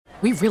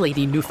We really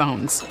need new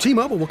phones.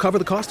 T-Mobile will cover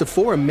the cost of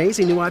 4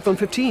 amazing new iPhone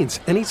 15s,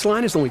 and each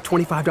line is only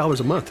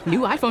 $25 a month. New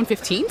iPhone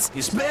 15s?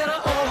 It's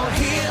better over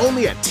here.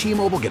 Only at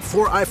T-Mobile, get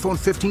 4 iPhone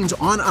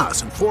 15s on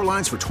us and 4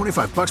 lines for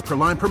 $25 per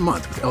line per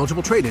month with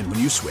eligible trade-in when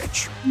you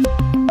switch.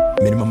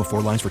 Minimum of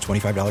 4 lines for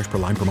 $25 per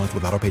line per month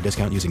with autopay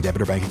discount using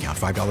debit or bank account.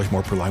 $5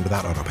 more per line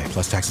without autopay,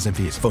 plus taxes and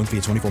fees. Phone fee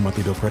at 24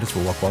 monthly bill credits for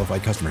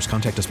well-qualified customers.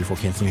 Contact us before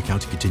canceling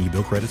account to continue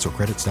bill credits or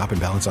credit stop and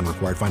balance on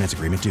required finance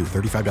agreement due.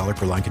 $35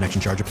 per line connection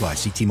charge applies.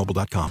 See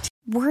T-Mobile.com.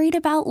 Worried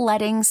about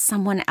letting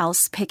someone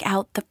else pick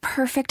out the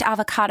perfect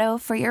avocado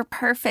for your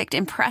perfect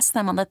impress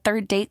them on the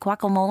third date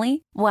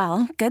guacamole?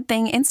 Well, good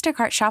thing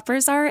Instacart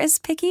shoppers are as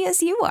picky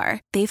as you are.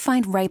 They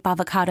find ripe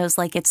avocados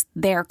like it's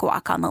their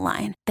guac on the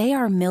line. They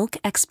are milk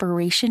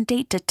expiration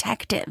date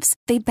detectives.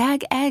 They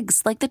bag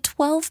eggs like the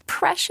 12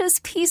 precious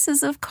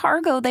pieces of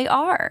cargo they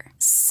are.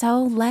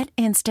 So let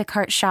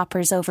Instacart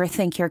shoppers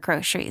overthink your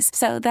groceries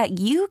so that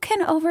you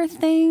can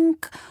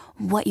overthink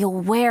what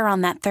you'll wear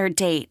on that third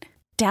date.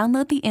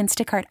 Download the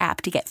Instacart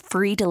app to get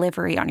free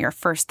delivery on your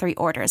first 3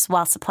 orders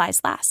while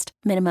supplies last.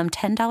 Minimum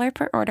 $10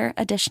 per order.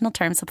 Additional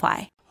terms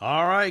apply.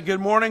 All right.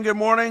 Good morning,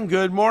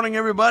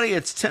 everybody.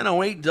 It's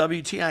 10:08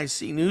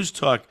 WTIC News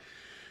Talk.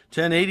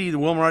 1080, the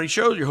Will Marotti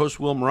Show. Your host,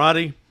 Will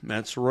Marotti.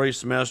 Matt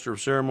Royce, the Master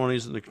of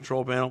Ceremonies in the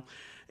control panel.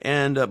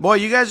 And, boy,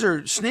 you guys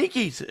are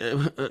sneaky.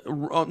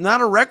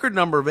 Not a record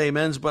number of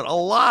amens, but a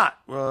lot.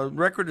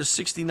 Record is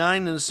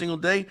 69 in a single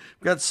day.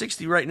 We've got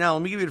 60 right now.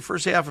 Let me give you the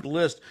first half of the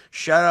list.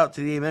 Shout out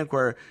to the Amen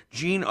Choir.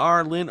 Gene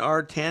R., Lynn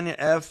R., Tanya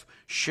F.,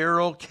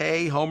 Cheryl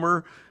K.,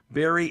 Homer,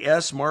 Barry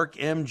S., Mark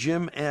M.,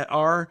 Jim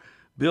R.,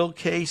 Bill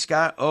K.,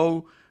 Scott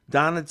O.,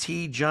 Donna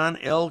T., John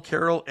L.,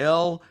 Carol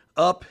L.,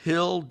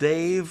 Uphill,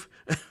 Dave,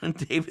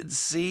 David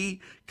C.,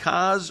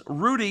 Kaz,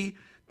 Rudy,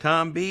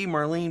 Tom B.,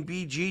 Marlene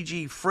B.,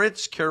 Gigi,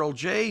 Fritz, Carol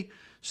J.,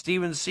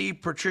 Stephen C.,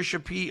 Patricia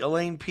P.,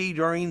 Elaine P.,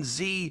 Doreen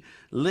Z.,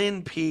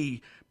 Lynn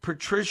P.,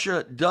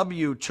 Patricia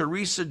W.,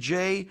 Teresa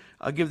J.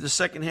 I'll give the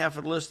second half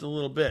of the list in a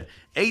little bit.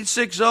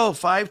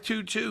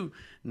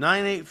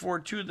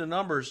 860-522-9842, the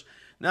numbers.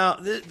 Now,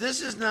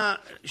 this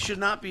should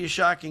not be a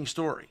shocking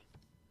story.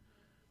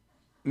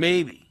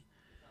 Maybe.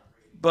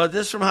 But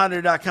this from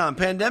HotAir.com.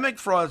 Pandemic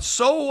fraud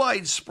so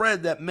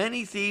widespread that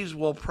many thieves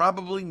will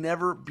probably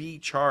never be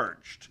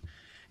charged.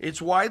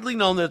 It's widely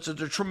known that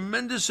there's a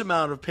tremendous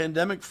amount of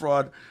pandemic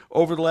fraud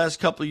over the last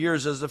couple of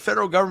years as the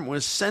federal government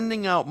was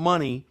sending out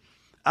money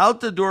out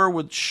the door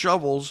with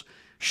shovels,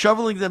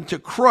 shoveling them to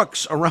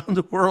crooks around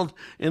the world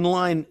in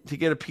line to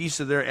get a piece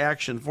of their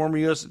action. Former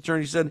U.S.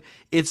 Attorney said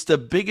it's the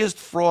biggest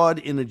fraud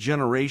in a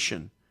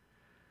generation.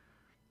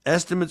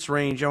 Estimates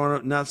range, I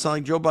want to not sound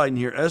like Joe Biden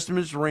here,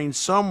 estimates range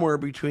somewhere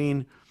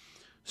between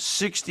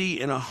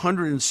 $60 and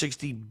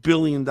 $160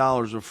 billion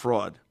of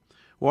fraud.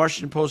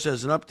 Washington Post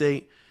has an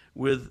update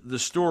with the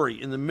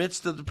story. In the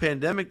midst of the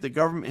pandemic, the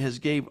government has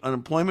gave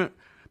unemployment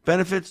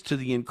benefits to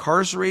the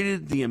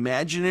incarcerated, the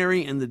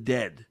imaginary, and the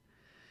dead.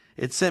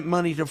 It sent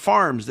money to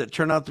farms that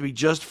turn out to be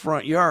just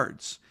front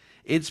yards.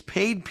 It's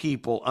paid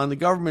people on the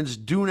government's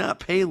do not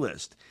pay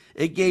list.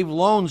 It gave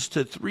loans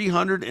to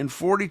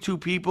 342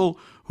 people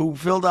who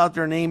filled out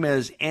their name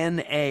as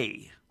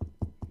NA.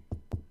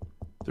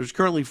 There's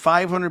currently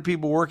 500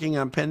 people working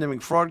on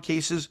pandemic fraud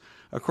cases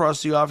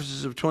across the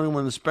offices of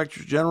 21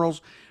 inspectors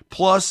generals,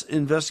 plus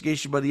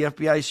investigation by the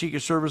FBI,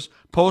 Secret Service,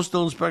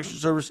 Postal Inspection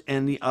Service,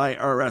 and the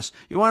IRS.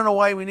 You want to know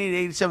why we need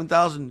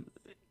 87,000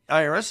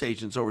 IRS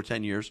agents over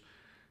 10 years?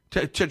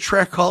 To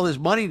track all this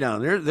money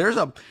down. There's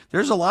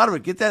a lot of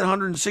it. Get that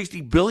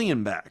 $160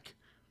 billion back.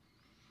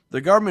 The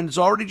government has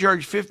already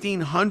charged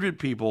 1,500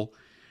 people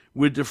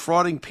with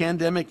defrauding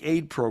pandemic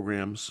aid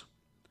programs.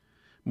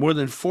 More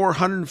than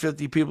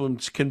 450 people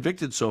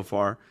convicted so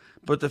far,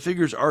 but the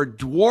figures are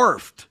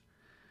dwarfed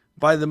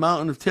by the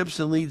mountain of tips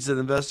and leads that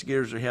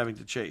investigators are having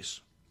to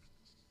chase.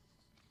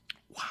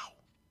 Wow.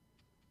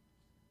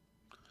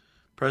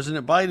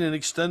 President Biden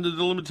extended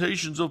the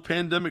limitations of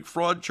pandemic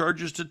fraud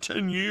charges to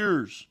 10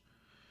 years.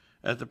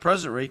 At the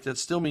present rate, that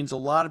still means a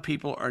lot of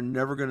people are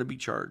never going to be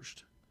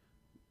charged,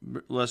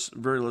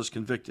 very less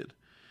convicted.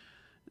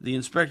 The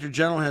Inspector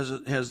General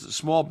has the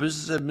Small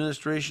Business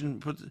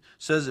Administration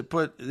says it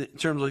put in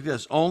terms like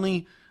this: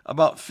 only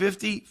about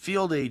 50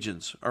 field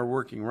agents are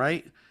working,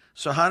 right?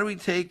 So how do we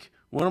take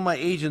one of my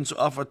agents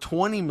off a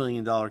 $20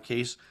 million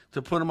case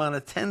to put him on a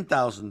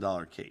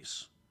 $10,000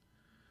 case?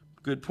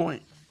 Good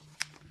point.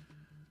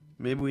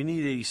 Maybe we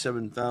need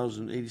 87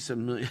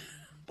 million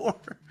more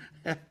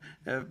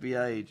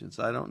FBI agents.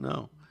 I don't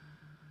know.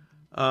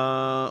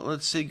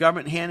 Let's see.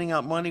 Government handing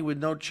out money with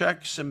no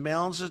checks and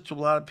balances to a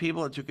lot of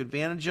people that took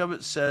advantage of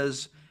it,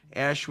 says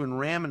Ashwin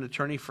Ram, an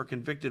attorney for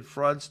convicted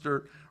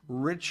fraudster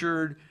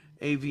Richard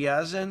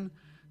Aviazan,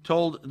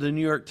 told the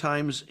New York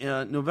Times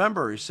in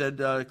November. He said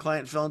a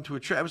client fell into a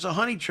trap. It was a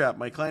honey trap.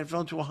 My client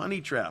fell into a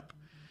honey trap.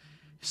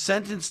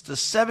 Sentenced to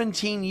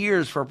 17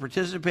 years for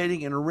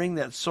participating in a ring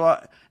that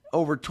saw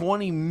over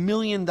 $20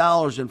 million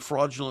in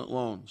fraudulent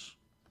loans.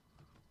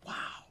 Wow.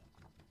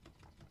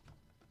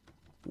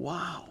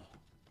 Wow.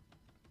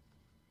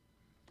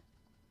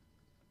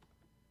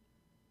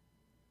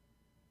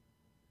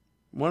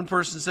 One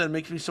person said, it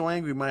makes me so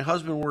angry. My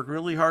husband worked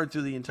really hard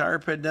through the entire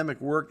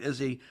pandemic, worked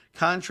as a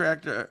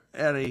contractor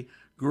at a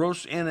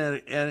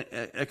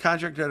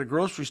contractor at a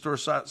grocery store,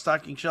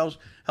 stocking shelves,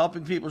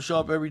 helping people show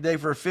up every day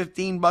for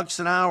 $15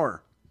 an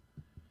hour.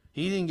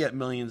 He didn't get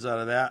millions out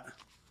of that.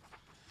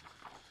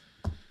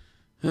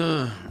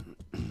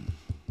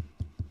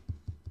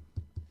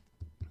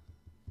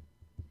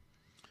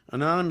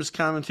 Anonymous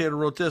commentator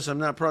wrote this: I'm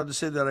not proud to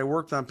say that I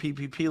worked on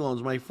PPP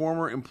loans. My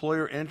former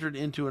employer entered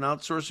into an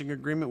outsourcing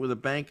agreement with a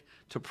bank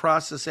to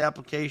process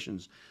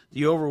applications.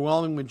 The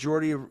overwhelming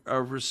majority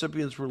of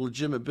recipients were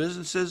legitimate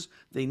businesses.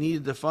 They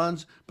needed the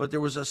funds, but there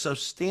was a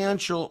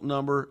substantial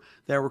number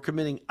that were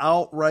committing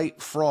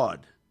outright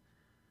fraud.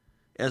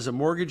 As a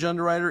mortgage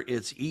underwriter,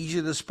 it's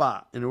easy to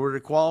spot. In order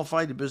to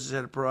qualify, the business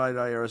had to provide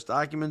IRS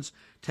documents,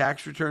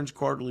 tax returns,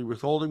 quarterly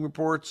withholding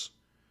reports.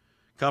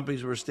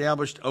 Companies were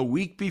established a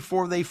week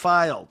before they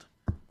filed.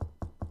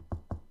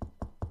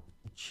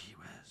 Gee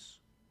whiz.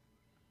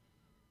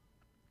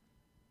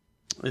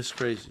 It's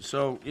crazy.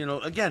 So,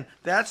 again,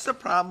 that's the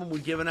problem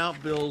with giving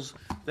out bills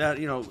that,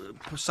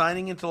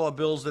 signing into law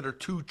bills that are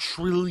 $2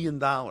 trillion.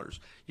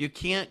 You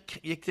can't,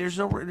 there's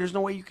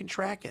no way you can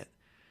track it.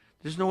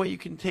 There's no way you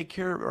can take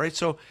care of it, right?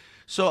 So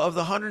of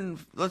the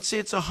let's say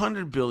it's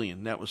 $100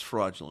 billion that was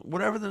fraudulent,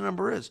 whatever the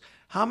number is,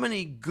 how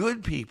many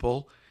good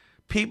people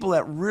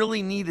that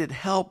really needed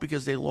help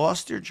because they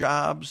lost their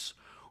jobs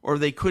or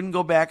they couldn't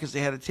go back because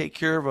they had to take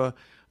care of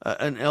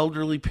an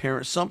elderly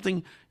parent,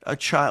 a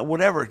child,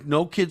 whatever,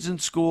 no kids in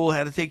school,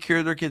 had to take care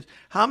of their kids.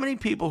 How many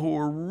people who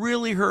were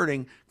really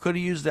hurting could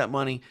have used that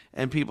money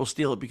and people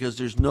steal it because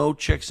there's no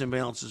checks and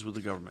balances with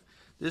the government?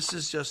 This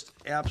is just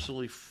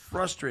absolutely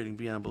frustrating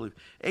beyond belief.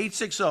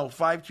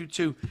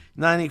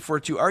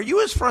 860-522-9842. Are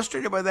you as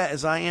frustrated by that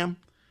as I am?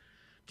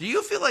 Do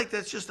you feel like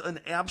that's just an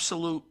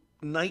absolute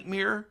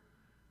nightmare?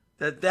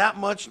 That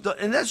much,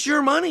 and that's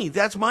your money.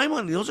 That's my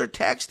money. Those are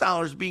tax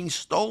dollars being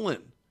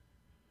stolen.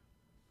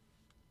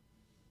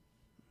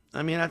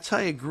 I mean, I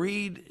tell you,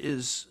 greed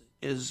is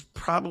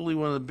probably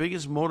one of the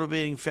biggest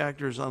motivating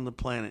factors on the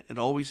planet. It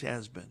always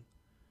has been.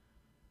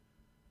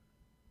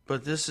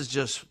 But this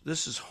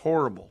is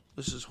horrible.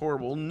 This is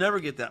horrible. We'll never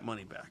get that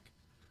money back.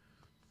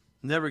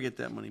 Never get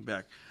that money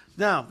back.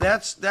 Now,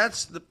 that's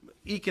the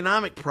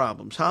economic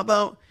problems. How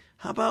about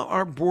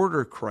our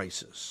border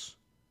crisis?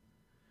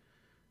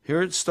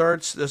 Here it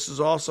starts. This is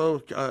also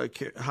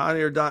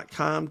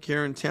hotair.com,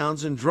 Karen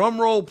Townsend. Drum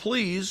roll,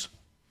 please.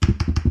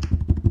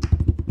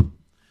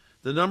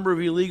 The number of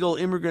illegal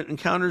immigrant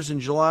encounters in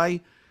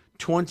July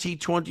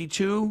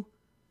 2022.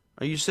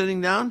 Are you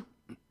sitting down?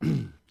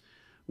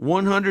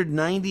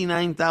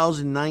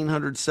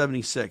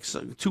 199,976.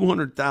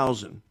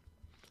 200,000.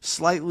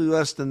 Slightly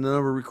less than the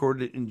number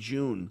recorded in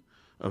June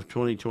of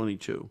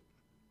 2022.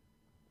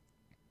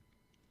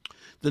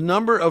 The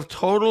number of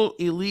total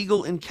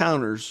illegal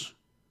encounters,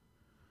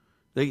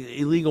 the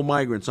illegal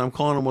migrants, I'm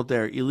calling them what they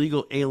are,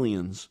 illegal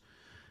aliens,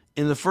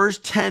 in the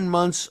first 10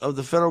 months of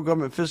the federal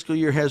government fiscal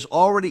year has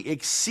already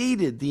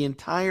exceeded the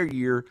entire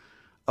year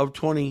of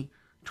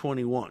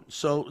 2021.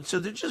 So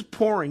they're just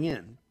pouring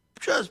in.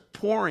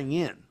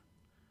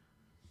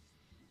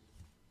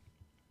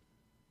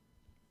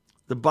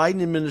 The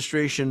Biden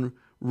administration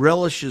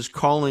relishes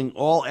calling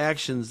all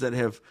actions that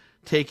have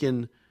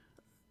taken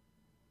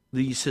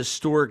these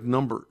historic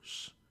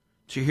numbers.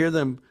 To hear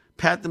them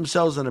pat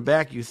themselves on the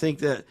back, you think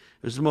that it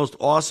was the most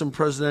awesome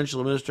presidential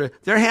administration.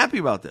 They're happy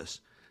about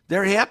this.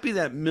 They're happy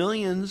that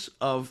millions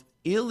of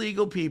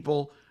illegal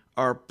people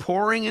are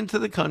pouring into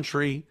the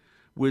country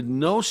with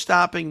no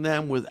stopping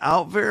them,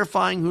 without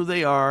verifying who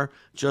they are,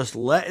 just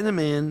letting them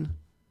in.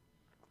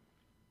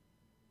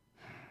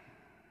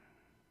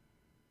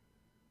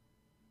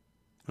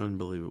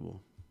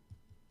 Unbelievable.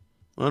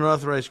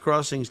 Unauthorized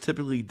crossings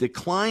typically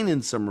decline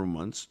in summer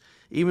months.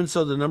 Even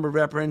so, the number of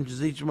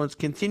apprehensions each month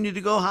continue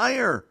to go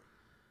higher.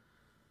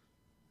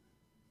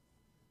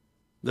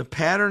 The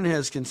pattern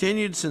has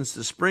continued since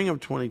the spring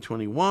of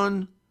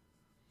 2021.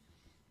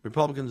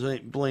 Republicans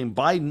blame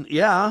Biden.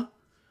 Yeah.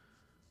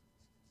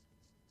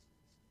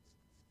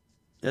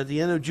 At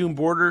the end of June,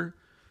 border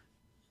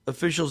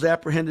officials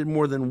apprehended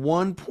more than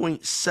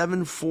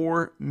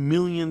 1.74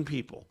 million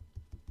people.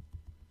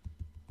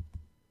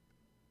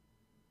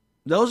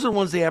 Those are the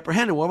ones they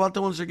apprehended. What about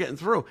the ones they're getting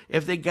through?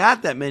 If they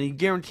got that many,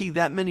 guarantee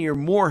that many or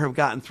more have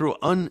gotten through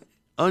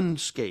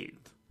unscathed.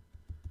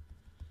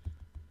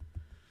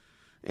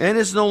 And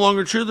it's no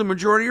longer true the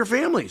majority are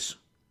families.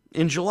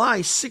 In July,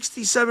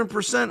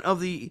 67%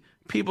 of the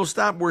people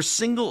stopped were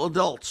single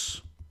adults.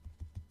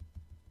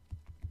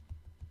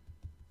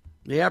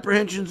 The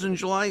apprehensions in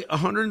July,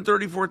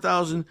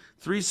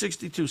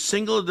 134,362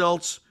 single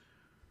adults,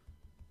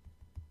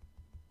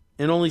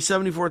 and only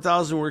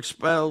 74,000 were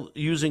expelled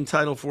using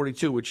Title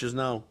 42, which has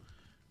now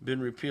been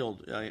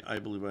repealed, I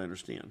believe I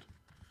understand.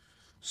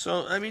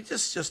 So, I mean,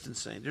 this is just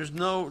insane. There's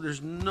no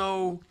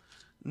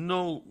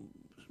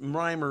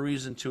rhyme or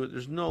reason to it.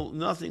 There's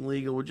nothing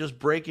legal. We're just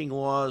breaking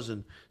laws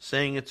and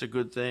saying it's a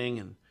good thing.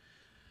 And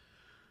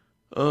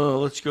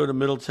let's go to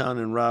Middletown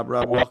and Rob.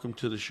 Rob, welcome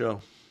to the show.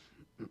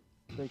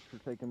 Thanks for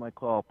taking my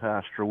call,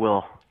 Pastor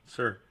Will.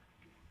 Sir.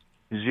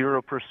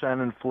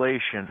 0%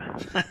 inflation.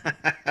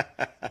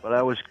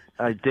 But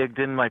I digged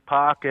in my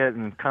pocket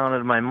and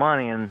counted my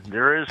money, and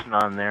there is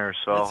none there.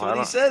 So that's what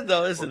he said,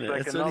 though, isn't it?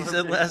 Like that's what he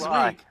said last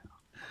week.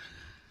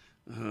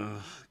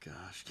 Oh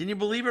gosh, can you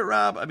believe it,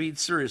 Rob? I mean,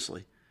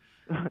 seriously,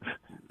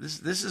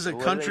 this is a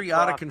country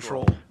out of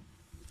control.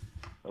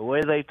 The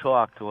way they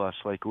talk to us,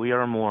 like we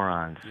are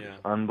morons, yeah.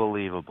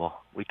 Unbelievable.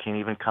 We can't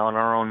even count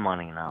our own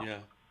money now. Yeah.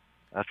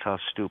 That's how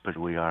stupid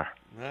we are.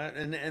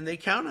 And they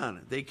count on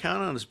it. They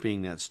count on us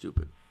being that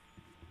stupid.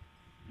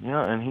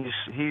 Yeah, and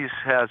he's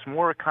has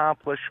more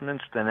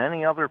accomplishments than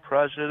any other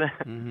president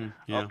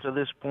up to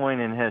this point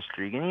in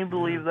history. Can you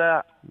believe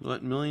that?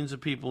 Let millions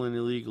of people in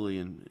illegally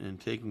and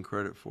taking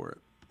credit for it.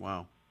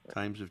 Wow,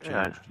 times have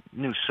changed.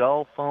 Yeah, new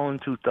cell phone,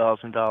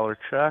 $2,000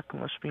 check.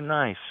 Must be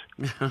nice.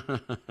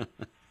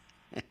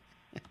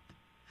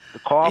 The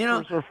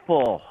coffers are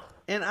full.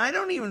 And I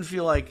don't even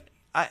feel like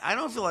I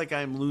don't feel like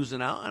I'm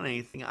losing out on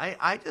anything.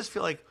 I just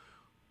feel like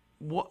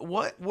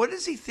what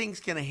does he think's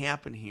going to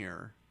happen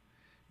here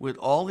with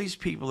all these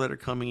people that are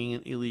coming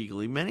in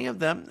illegally? Many of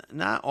them,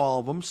 not all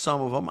of them, some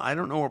of them. I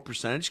don't know what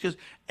percentage,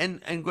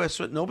 and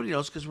guess what? Nobody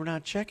knows because we're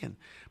not checking.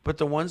 But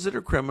the ones that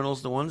are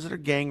criminals, the ones that are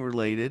gang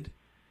related,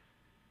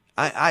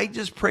 I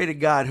just pray to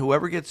God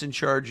whoever gets in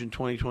charge in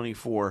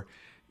 2024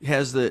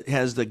 has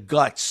the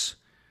guts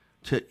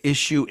to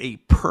issue a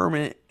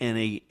permanent and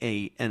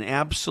an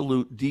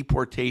absolute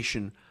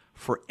deportation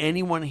for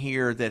anyone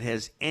here that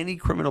has any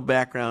criminal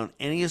background,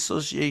 any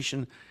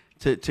association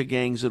to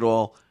gangs at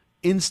all.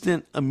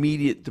 Instant,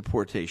 immediate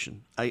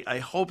deportation. I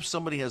hope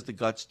somebody has the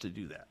guts to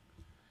do that.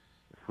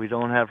 If we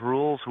don't have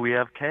rules, we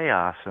have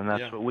chaos, and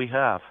that's what we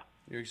have.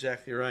 You're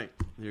exactly right.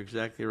 You're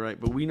exactly right.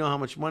 But we know how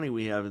much money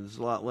we have, and it's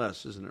a lot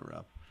less, isn't it,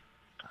 Rob?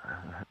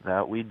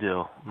 That we do.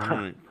 All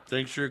right.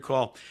 Thanks for your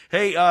call.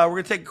 Hey, we're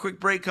going to take a quick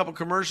break, couple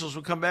commercials.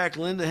 We'll come back.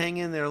 Linda, hang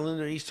in there.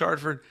 Linda, East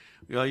Hartford.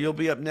 You'll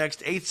be up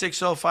next.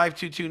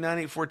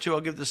 860-522-9842.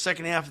 I'll give the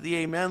second half of the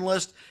Amen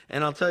list,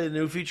 and I'll tell you the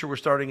new feature we're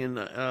starting in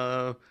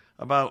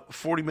about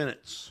 40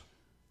 minutes.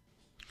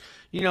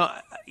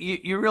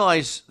 You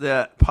realize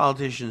that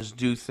politicians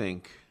do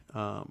think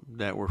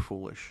that we're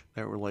foolish,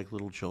 that we're like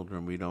little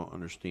children. We don't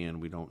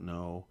understand. We don't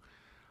know.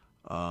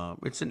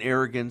 It's an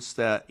arrogance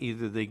that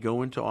either they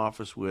go into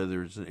office with,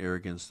 or it's an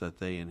arrogance that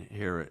they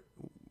inherit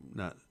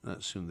not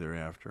soon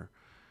thereafter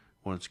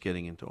once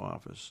getting into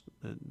office.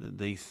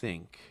 They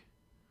think,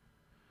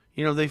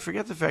 they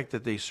forget the fact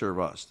that they serve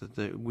us,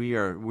 that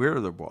we're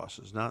their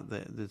bosses, it's not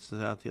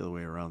the other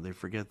way around. They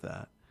forget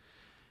that.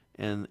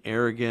 And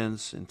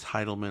arrogance,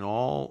 entitlement,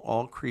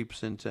 all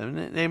creeps into,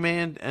 and they may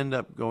end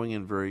up going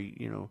in very,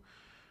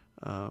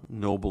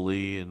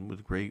 nobly and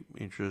with great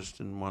interest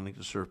and wanting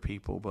to serve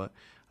people. But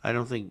I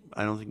don't think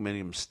many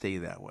of them stay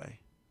that way.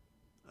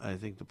 I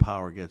think the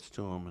power gets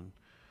to them,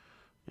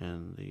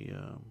 and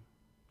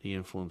the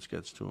influence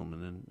gets to them,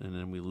 and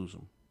then we lose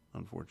them,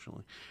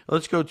 unfortunately.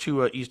 Let's go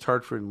to East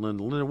Hartford and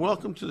Linda. Linda,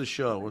 welcome to the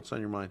show. What's on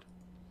your mind?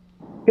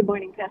 Good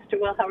morning, Pastor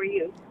Will. How are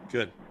you?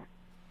 Good.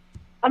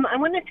 I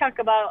want to talk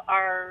about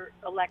our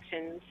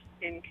elections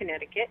in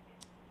Connecticut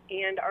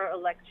and our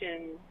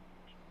election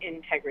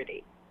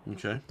integrity.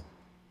 Okay.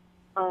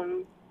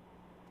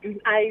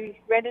 I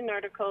read an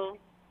article,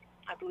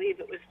 I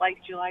believe it was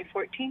like July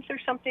 14th or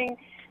something,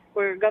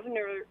 where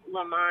Governor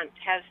Lamont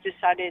has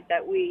decided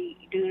that we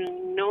do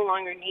no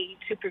longer need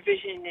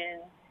supervision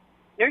in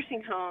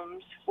nursing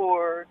homes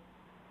for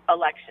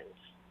elections,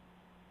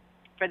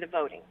 for the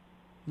voting.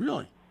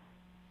 Really?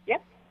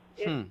 Yep.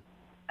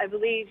 I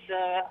believe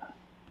the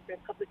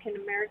Republican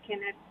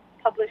American had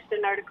published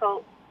an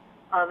article.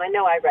 I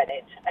know I read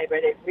it,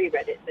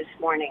 reread it this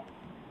morning.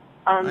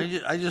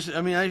 I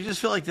just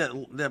feel like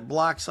that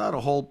blocks out a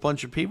whole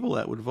bunch of people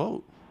that would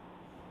vote.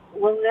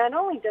 Well, not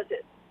only does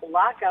it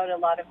block out a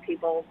lot of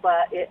people,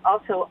 but it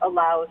also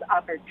allows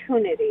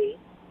opportunity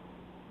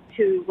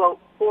to vote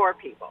for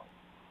people,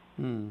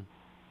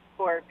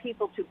 for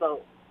people to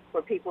vote,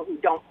 for people who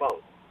don't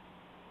vote.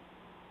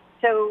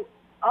 So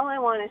all I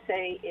want to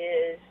say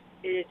is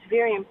it's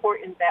very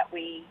important that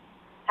we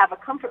have a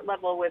comfort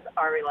level with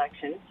our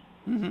elections.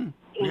 Mm-hmm.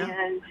 Yeah.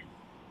 And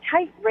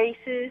tight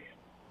races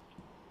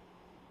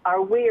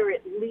are where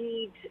it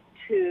leads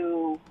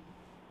to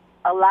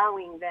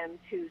allowing them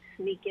to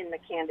sneak in the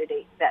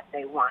candidate that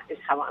they want, is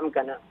how I'm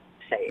going to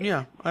say it.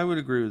 Yeah, I would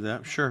agree with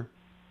that, sure.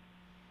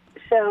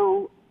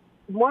 So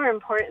more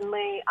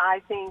importantly,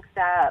 I think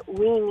that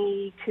we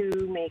need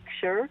to make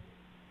sure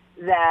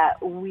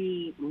that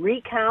we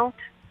recount,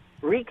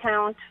 raise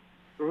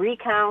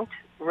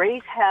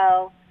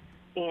hell,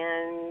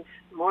 and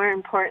more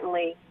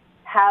importantly,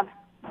 have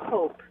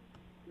hope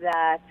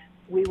that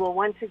we will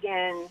once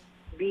again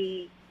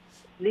be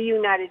the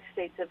United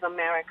States of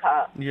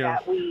America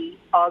that we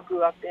all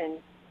grew up in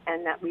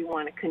and that we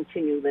want to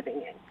continue living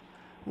in.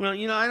 Well,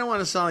 I don't want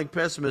to sound like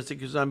pessimistic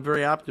because I'm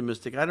very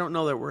optimistic. I don't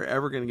know that we're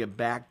ever going to get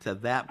back to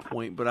that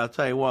point, but I'll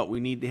tell you what, we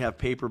need to have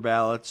paper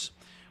ballots.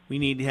 We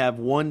need to have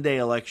one-day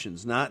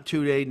elections, not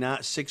 2-day,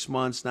 not 6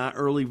 months, not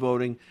early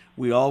voting.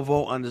 We all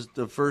vote on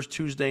the first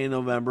Tuesday in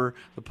November.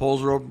 The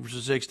polls are open from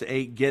 6 to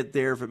 8. Get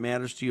there if it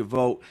matters to you.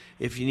 Vote.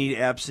 If you need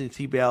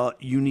absentee ballot,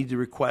 you need to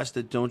request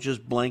it. Don't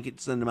just blanket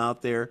send them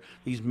out there.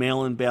 These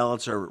mail-in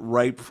ballots are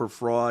ripe for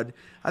fraud.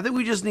 I think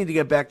we just need to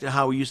get back to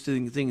how we used to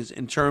do things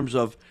in terms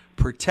of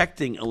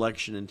protecting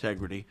election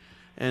integrity.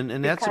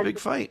 And that's a big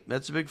fight.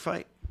 That's a big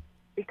fight.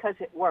 Because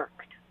it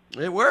worked.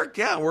 It worked,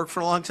 yeah. It worked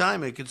for a long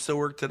time. It could still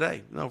work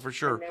today. No, for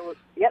sure.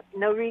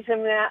 No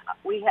reason that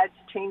we had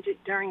to change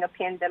it during a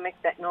pandemic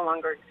that no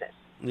longer exists.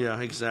 Yeah,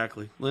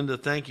 exactly. Linda,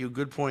 thank you.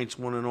 Good points,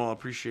 one and all.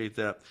 Appreciate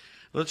that.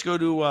 Let's go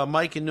to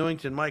Mike in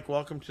Newington. Mike,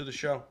 welcome to the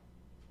show.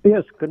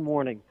 Yes, good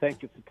morning.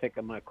 Thank you for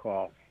taking my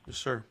call. Yes,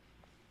 sir.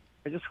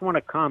 I just want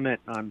to comment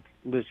on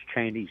Liz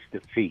Cheney's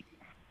defeat.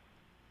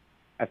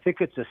 I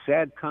think it's a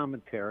sad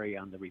commentary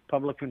on the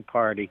Republican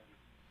Party,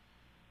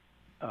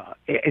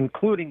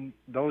 including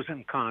those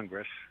in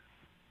Congress,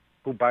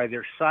 who by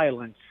their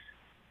silence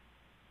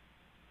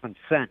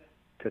consent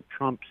to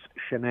Trump's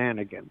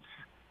shenanigans.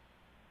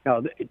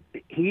 Now,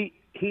 he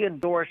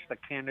endorsed the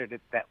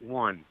candidate that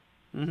won.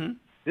 Mm-hmm.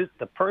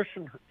 The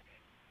person,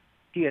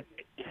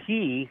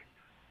 he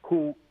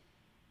who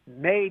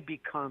may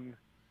become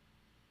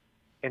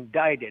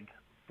indicted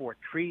for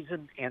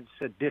treason and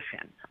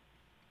sedition,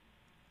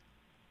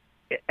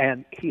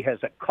 and he has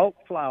a cult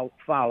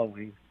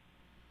following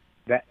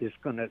that is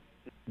going to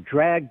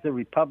drag the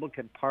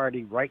Republican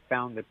Party right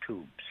down the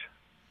tubes.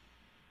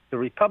 The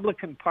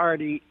Republican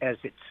Party, as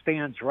it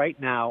stands right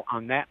now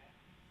on that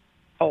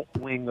cult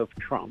wing of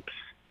Trump's,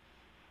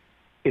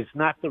 is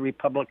not the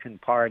Republican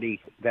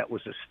Party that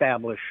was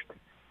established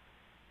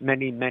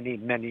many, many,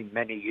 many,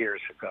 many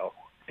years ago.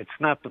 It's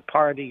not the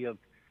party of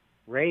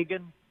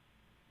Reagan.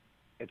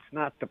 It's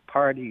not the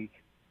party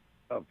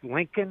of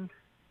Lincoln.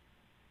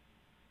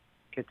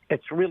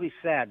 It's really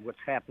sad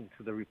what's happened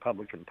to the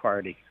Republican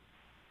Party.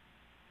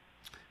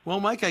 Well,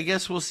 Mike, I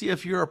guess we'll see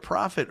if you're a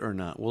prophet or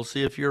not. We'll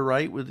see if you're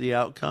right with the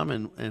outcome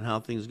and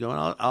how things go.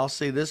 I'll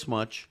say this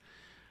much.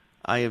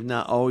 I have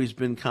not always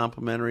been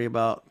complimentary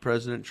about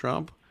President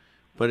Trump,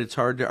 but it's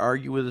hard to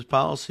argue with his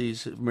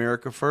policies.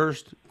 America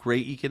first,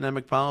 great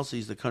economic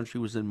policies. The country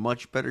was in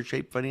much better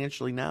shape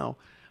financially now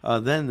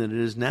then than it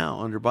is now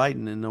under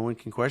Biden, and no one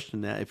can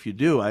question that. If you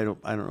do, I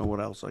don't know what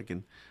else I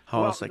can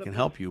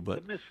help you.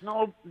 But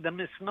the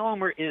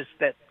misnomer is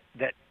that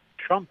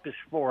Trump is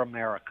for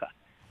America.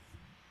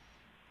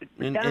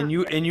 And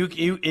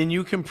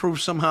you can prove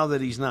somehow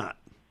that he's not.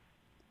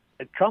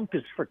 Trump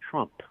is for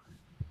Trump.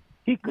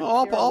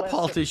 All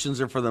politicians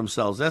are for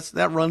themselves.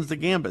 That runs the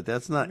gambit.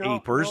 That's not a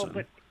person.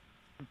 No,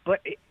 but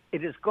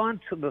it has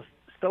gone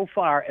so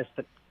far as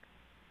to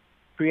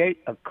create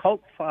a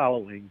cult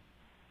following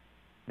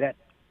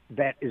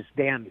that is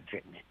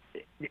damaging.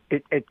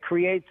 It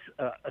creates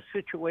a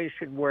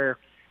situation where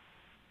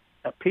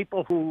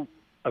people who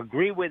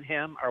agree with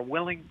him are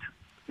willing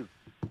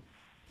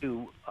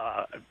to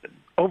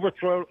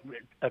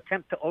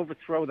attempt to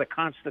overthrow the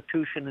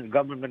Constitution and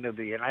government of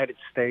the United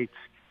States,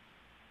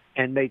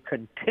 and they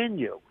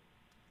continue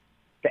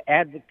to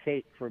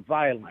advocate for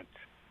violence.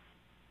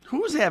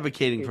 Who's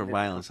advocating for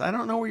violence? I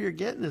don't know where you're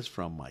getting this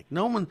from, Mike.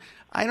 No one.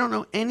 I don't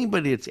know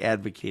anybody that's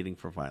advocating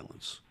for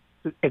violence.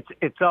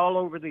 It's all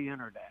over the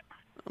internet.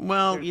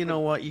 Well, you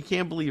know what? You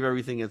can't believe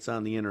everything that's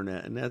on the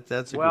internet, and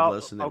that's a good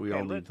lesson that we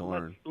all need to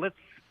learn.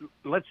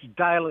 Let's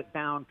dial it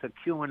down to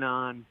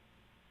QAnon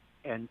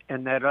and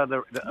that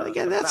other.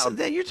 Again,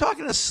 you're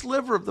talking a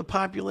sliver of the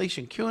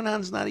population.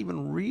 QAnon's not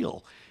even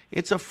real.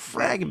 It's a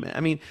fragment.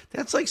 I mean,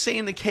 that's like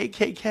saying the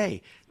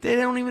KKK. They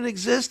don't even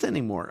exist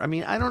anymore. I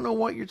mean, I don't know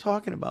what you're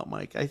talking about,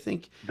 Mike. I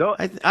think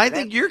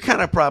think you're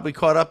kind of probably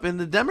caught up in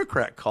the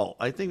Democrat cult.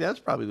 I think that's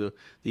probably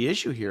the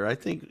issue here. I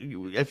think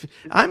if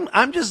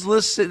I'm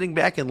just sitting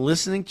back and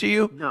listening to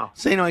you,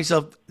 saying to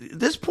myself,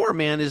 this poor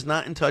man is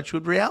not in touch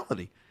with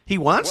reality. He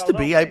wants to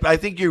be. I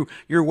think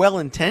you're well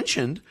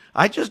intentioned.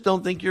 I just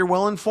don't think you're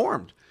well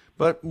informed.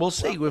 But we'll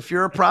see. If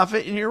you're a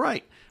prophet, and you're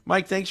right.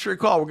 Mike, thanks for your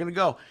call. We're going to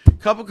go. A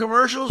couple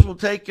commercials. We'll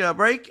take a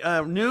break.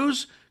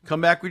 News. Come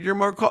back with your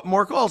more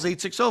calls.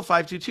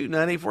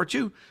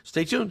 860-522-9842.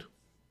 Stay tuned.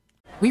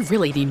 We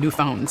really need new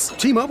phones.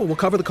 T-Mobile will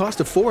cover the cost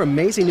of 4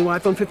 amazing new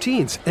iPhone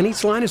 15s, and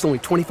each line is only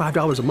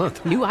 $25 a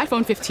month. New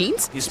iPhone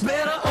 15s? It's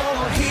better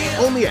over here.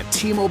 Only at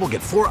T-Mobile,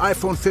 get 4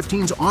 iPhone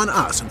 15s on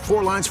us and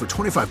 4 lines for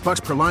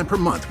 $25 per line per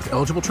month with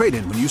eligible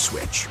trade-in when you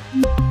switch.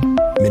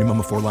 Minimum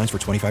of 4 lines for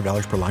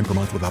 $25 per line per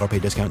month with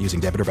autopay discount using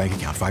debit or bank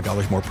account.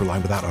 $5 more per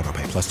line without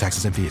autopay, plus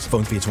taxes and fees.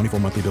 Phone fee at 24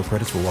 monthly bill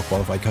credits for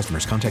well-qualified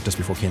customers. Contact us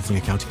before canceling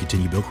account to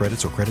continue bill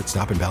credits or credit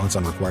stop and balance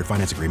on required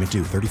finance agreement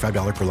due.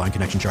 $35 per line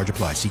connection charge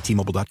applies. See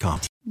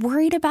T-Mobile.com.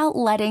 Worried about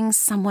letting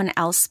someone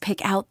else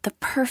pick out the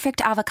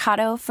perfect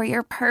avocado for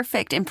your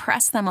perfect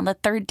impress them on the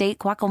third date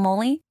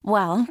guacamole?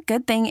 Well,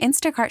 good thing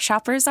Instacart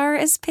shoppers are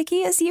as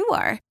picky as you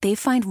are. They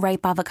find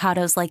ripe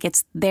avocados like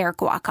it's their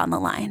guac on the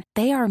line.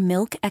 They are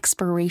milk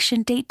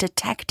expiration date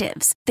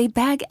detectives. They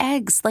bag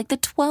eggs like the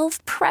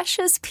 12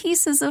 precious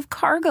pieces of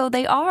cargo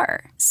they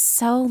are.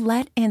 So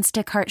let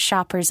Instacart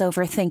shoppers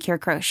overthink your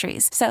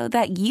groceries so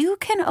that you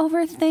can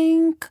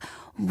overthink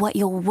what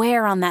you'll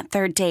wear on that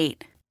third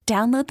date.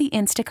 Download the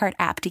Instacart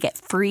app to get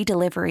free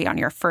delivery on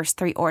your first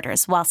 3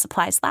 orders while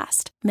supplies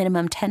last.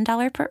 Minimum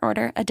 $10 per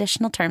order.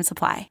 Additional terms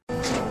apply.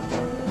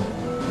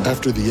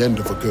 After the end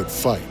of a good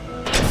fight,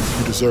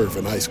 you deserve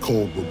an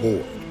ice-cold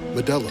reward.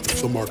 Modelo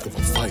is the mark of a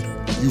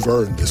fighter. You've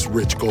earned this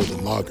rich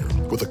golden lager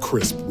with a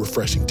crisp,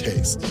 refreshing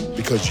taste.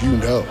 Because you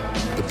know,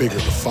 the bigger the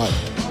fight,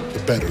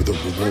 the better the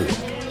reward.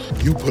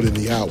 You put in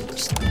the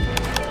hours,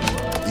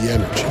 the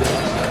energy,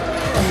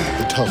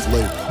 the tough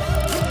labor.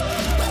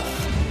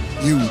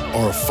 You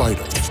are a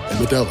fighter,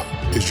 and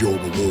Modelo is your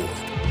reward.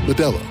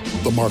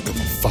 Modelo, the mark of a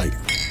fighter.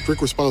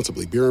 Drink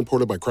responsibly. Beer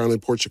imported by Crown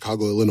Imports,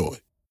 Chicago,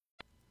 Illinois.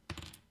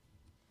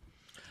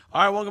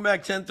 All right, welcome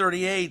back,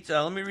 1038.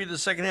 Let me read the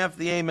second half of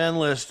the Amen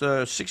list.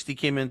 60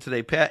 came in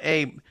today. Pat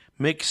A,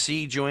 Mick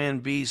C,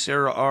 Joanne B,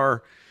 Sarah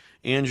R,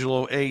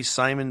 Angelo A,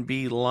 Simon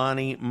B,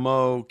 Lonnie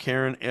Mo,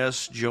 Karen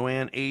S,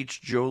 Joanne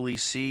H, Jolie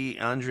C,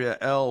 Andrea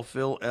L,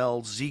 Phil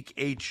L, Zeke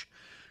H,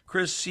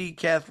 Chris C,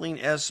 Kathleen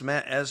S,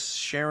 Matt S,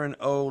 Sharon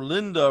O,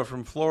 Linda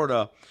from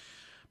Florida,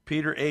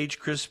 Peter H,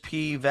 Chris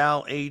P,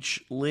 Val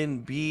H, Lynn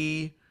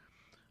B,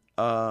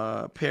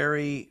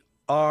 Perry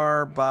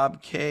R,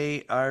 Bob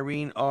K,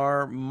 Irene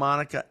R,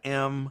 Monica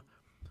M,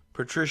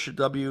 Patricia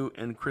W,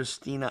 and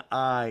Christina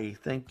I.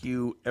 Thank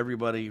you,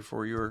 everybody,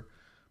 for your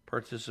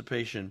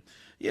participation.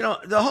 You know,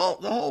 the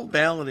whole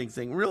balloting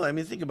thing, really, I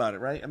mean, think about it,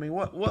 right? I mean,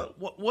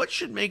 what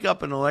should make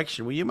up an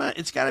election? Well,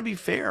 it's got to be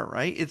fair,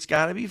 right? It's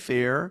got to be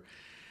fair.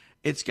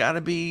 It's got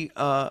to be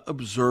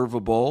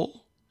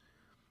observable.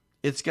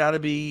 It's got to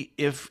be,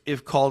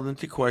 if called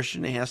into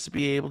question, it has to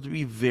be able to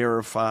be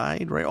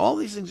verified, right? All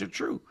these things are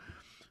true.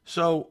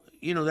 So,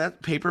 you know,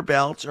 that paper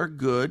ballots are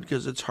good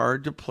because it's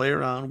hard to play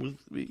around with,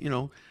 you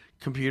know,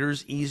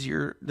 computers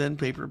easier than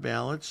paper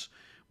ballots.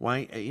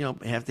 Why, you know,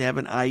 have to have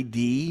an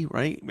ID,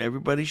 right?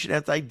 Everybody should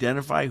have to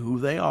identify who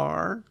they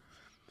are,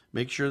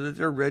 make sure that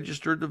they're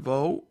registered to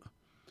vote.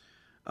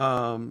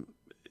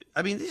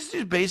 I mean, these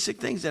are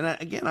basic things. And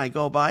again, I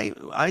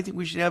think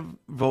we should have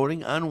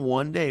voting on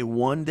one day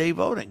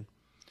voting.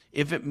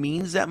 If it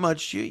means that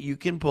much to you, you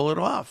can pull it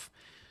off.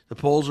 The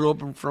polls are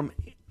open from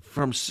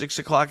 6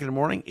 o'clock in the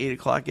morning, 8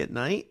 o'clock at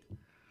night.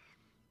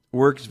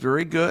 Works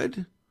very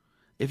good.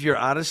 If you're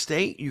out of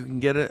state, you can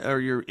get it, or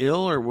you're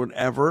ill or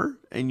whatever,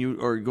 and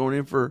you are going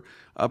in for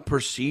a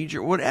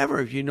procedure, whatever.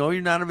 If you know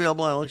you're not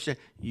available on election day,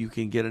 you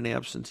can get an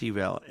absentee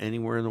ballot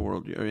anywhere in the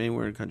world, or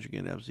anywhere in the country,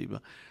 get an absentee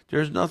ballot.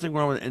 There's nothing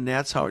wrong with it, and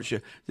that's how it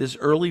should. This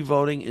early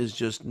voting is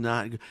just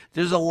not good.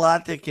 There's a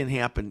lot that can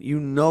happen. You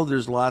know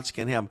there's lots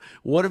can happen.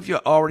 What if you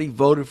already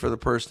voted for the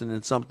person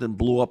and something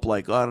blew up,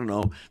 like, I don't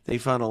know, they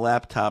found a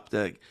laptop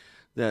that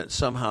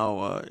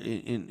somehow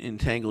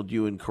entangled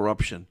you in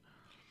corruption?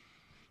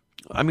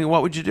 I mean,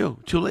 what would you do?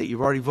 Too late.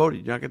 You've already voted.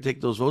 You're not going to take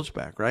those votes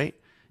back, right?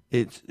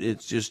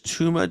 It's just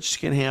too much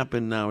can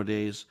happen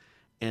nowadays,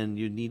 and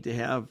you need to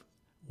have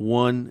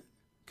one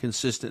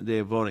consistent day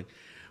of voting.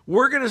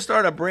 We're going to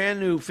start a brand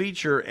new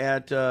feature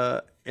at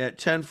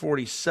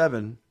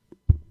 10:47.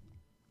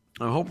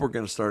 I hope we're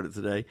going to start it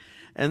today,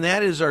 and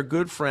that is our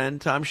good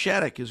friend Tom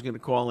Shattuck is going to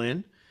call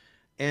in,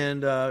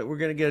 and we're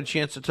going to get a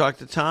chance to talk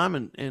to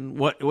Tom and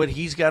what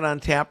he's got on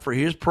tap for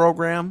his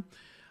program.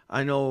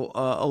 I know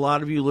a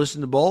lot of you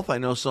listen to both. I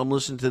know some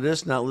listen to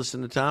this, not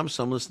listen to Tom.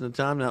 Some listen to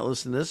Tom, not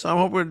listen to this. So I'm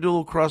hoping we're going to do a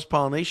little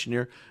cross-pollination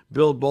here,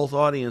 build both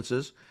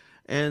audiences.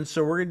 And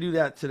so we're going to do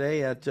that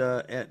today at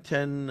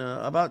 10,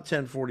 about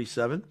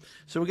 10:47.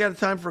 So we got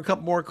time for a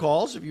couple more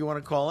calls. If you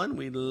want to call in,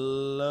 we'd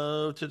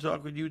love to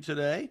talk with you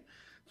today.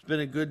 It's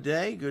been a good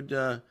day. Good,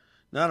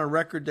 not a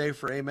record day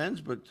for amens,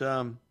 but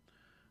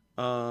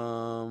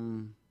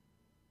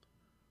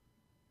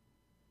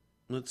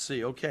let's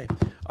see. Okay.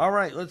 All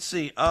right. Let's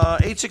see.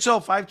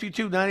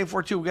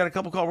 860-522-9842. We got a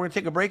couple calls. We're going to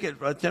take a break at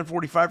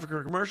 10:45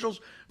 for commercials.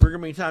 We're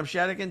going to be Tom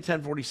Shattuck,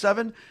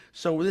 10:47.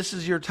 So this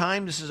is your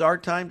time. This is our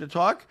time to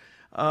talk.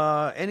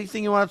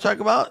 Anything you want to talk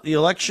about? The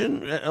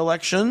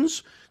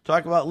elections.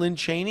 Talk about Lynn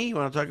Cheney. You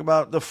want to talk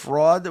about the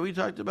fraud that we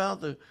talked about?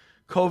 The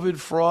COVID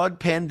fraud,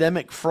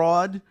 pandemic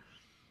fraud.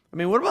 I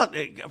mean, what about,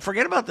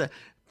 forget about the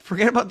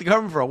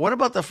government fraud. What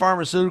about the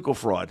pharmaceutical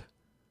fraud?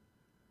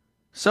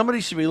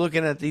 Somebody should be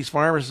looking at these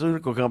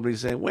pharmaceutical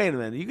companies saying, wait a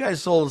minute, you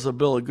guys sold us a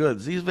bill of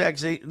goods. These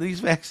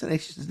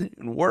vaccinations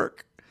didn't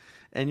work.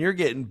 And you're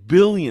getting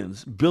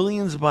billions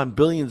upon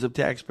billions of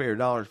taxpayer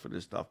dollars for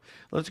this stuff.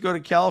 Let's go to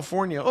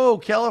California. Oh,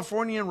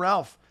 Californian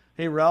Ralph.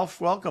 Hey, Ralph,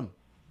 welcome.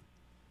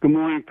 Good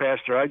morning,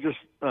 Pastor. I just,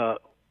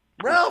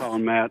 Ralph.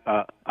 Calling Matt.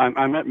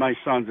 I'm at my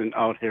son's and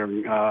out here.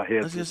 He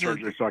has some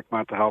surgery, so I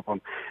come out to help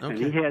him. Okay.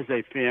 And he has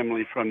a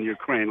family from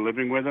Ukraine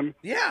living with him.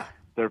 Yeah.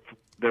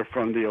 They're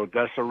from the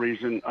Odessa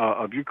region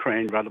of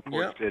Ukraine, by the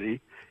port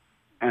city.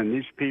 And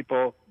these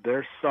people,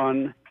 their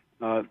son,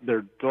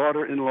 their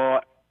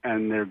daughter-in-law,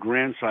 and their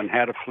grandson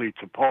had to flee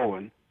to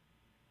Poland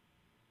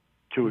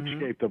to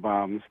escape the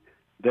bombs.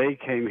 They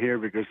came here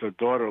because their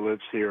daughter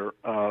lives here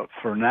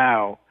for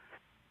now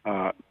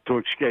to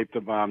escape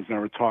the bombs. They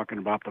were talking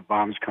about the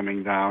bombs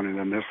coming down and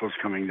the missiles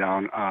coming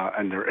down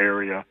in their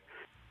area.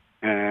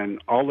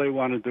 And all they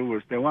want to do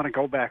is they want to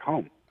go back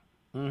home.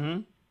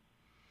 Mm-hmm.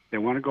 They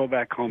want to go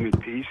back home in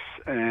peace,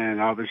 and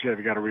obviously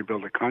they've got to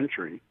rebuild the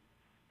country.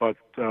 But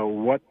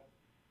what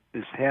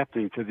is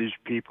happening to these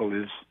people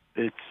is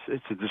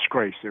it's a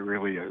disgrace. It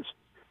really is.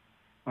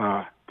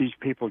 These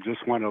people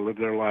just want to live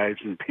their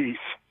lives in peace.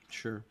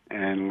 Sure.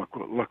 And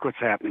look what's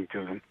happening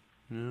to them.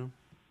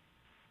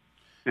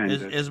 Yeah.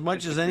 And as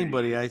much as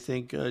anybody, I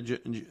think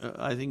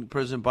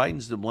President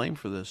Biden's to blame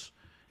for this.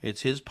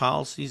 It's his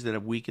policies that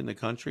have weakened the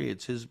country.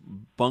 It's his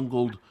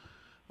bungled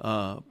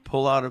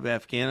pull out of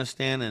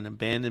Afghanistan and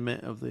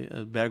abandonment of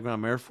the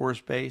Bagram Air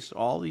Force Base.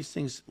 All these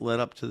things led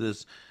up to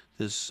this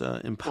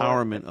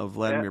empowerment of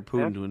Vladimir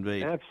Putin to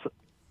invade.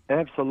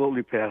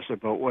 Absolutely, Pastor.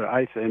 But what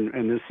I think,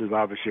 and this is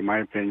obviously my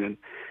opinion,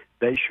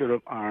 they should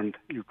have armed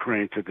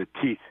Ukraine to the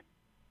teeth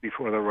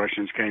before the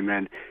Russians came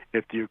in.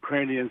 If the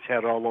Ukrainians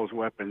had all those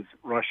weapons,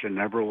 Russia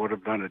never would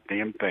have done a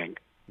damn thing.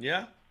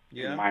 Yeah.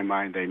 In my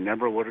mind, they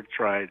never would have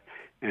tried.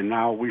 And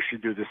now we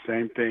should do the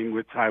same thing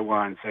with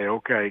Taiwan. Say,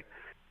 okay,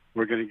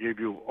 we're going to give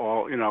you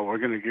all, we're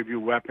going to give you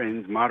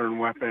weapons, modern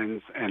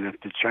weapons, and if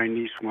the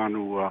Chinese want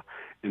to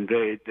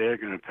invade, they're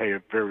going to pay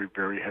a very,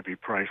 very heavy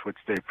price, which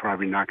they're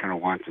probably not going to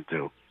want to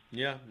do.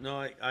 Yeah,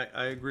 no,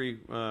 I agree,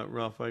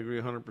 Ralph. I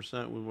agree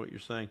 100% with what you're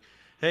saying.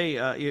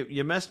 Hey,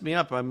 you messed me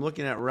up. I'm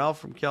looking at Ralph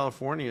from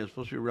California. It's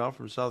supposed to be Ralph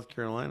from South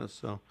Carolina,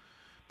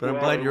 but I'm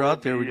glad you're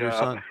out there with your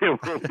son. It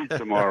will be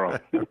tomorrow.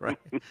 Right.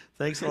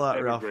 Thanks a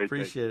lot, Ralph.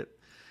 Appreciate it.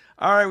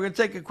 All right, we're going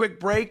to take a quick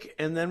break,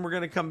 and then we're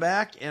going to come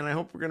back, and I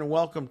hope we're going to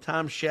welcome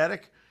Tom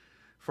Shattuck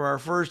for our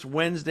first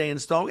Wednesday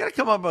install. We got to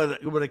come up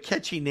with a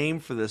catchy name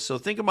for this. So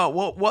think about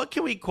what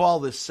can we call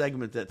this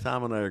segment that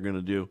Tom and I are going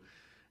to do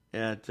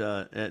at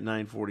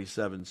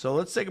 9:47. So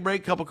let's take a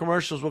break, couple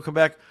commercials. We'll come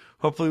back.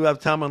 Hopefully we'll have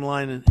Tom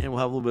online, and we'll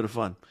have a little bit of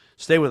fun.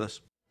 Stay with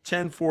us.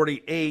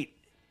 10:48,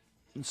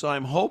 and so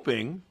I'm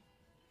hoping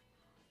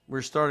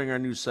we're starting our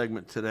new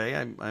segment today.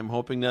 I'm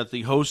hoping that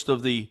the host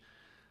of the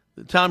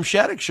Tom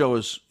Shattuck Show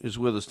is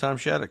with us. Tom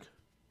Shattuck.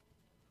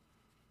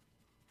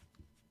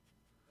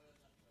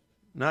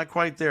 Not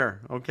quite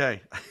there.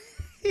 Okay.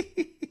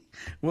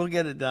 We'll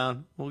get it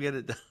down.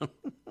 Let's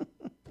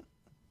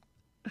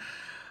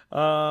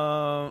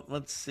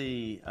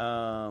see. Let's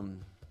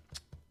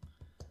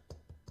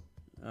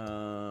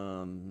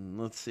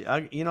see.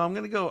 I'm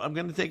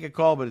gonna take a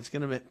call, but it's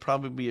gonna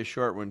probably be a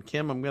short one.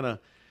 Kim, I'm gonna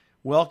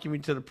welcome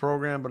you to the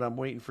program, but I'm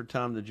waiting for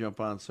Tom to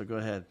jump on. So go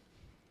ahead.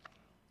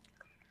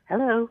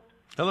 Hello.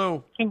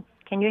 Hello. Can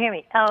you hear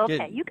me? Oh,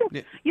 okay. You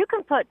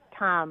can put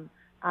Tom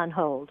on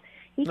hold.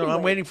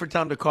 I'm waiting for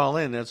Tom to call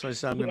in. That's why I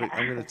said I'm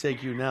gonna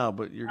take you now,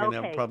 but you're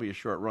gonna have probably a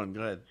short run.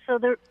 Go ahead.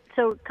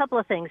 So a couple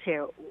of things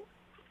here.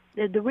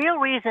 The real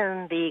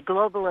reason the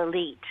global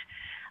elite,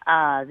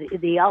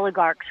 the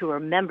oligarchs who are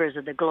members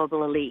of the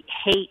global elite,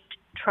 hate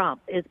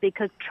Trump is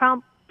because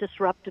Trump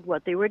disrupted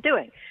what they were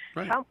doing.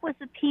 Right. Trump was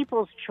the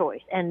people's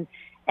choice, and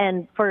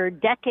for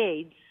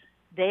decades,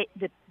 the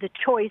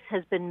choice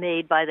has been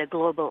made by the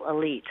global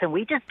elites, and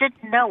we just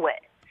didn't know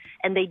it.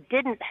 And they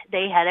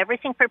had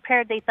everything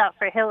prepared, they thought,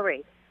 for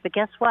Hillary. But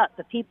guess what?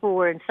 The people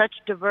were in such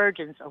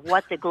divergence of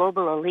what the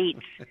global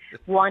elites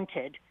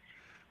wanted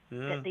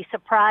that they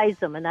surprised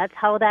them. And that's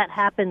how that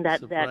happened,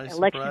 that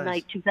election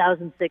night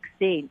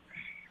 2016.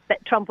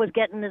 But Trump was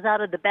getting us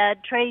out of the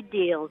bad trade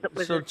deals.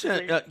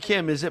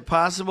 Kim, is it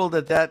possible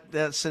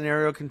that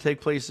scenario can take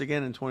place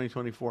again in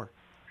 2024?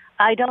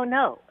 I don't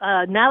know.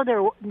 Now they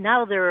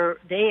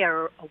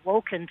are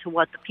awoken to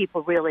what the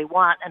people really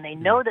want, and they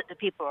know that the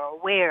people are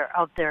aware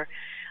of their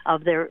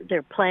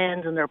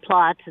plans and their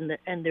plots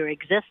and their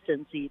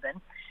existence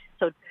even.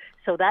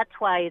 So that's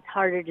why it's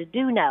harder to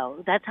do now.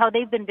 That's how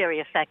they've been very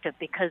effective,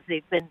 because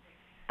they've been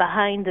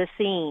behind the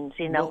scenes.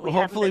 Well,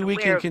 hopefully we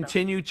can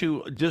continue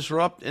to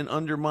disrupt and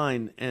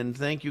undermine. And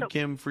thank you,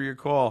 Kim, for your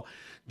call.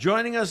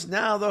 Joining us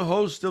now, the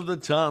host of the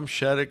Tom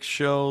Shattuck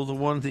Show, the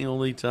one, the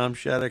only Tom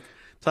Shattuck.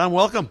 Tom,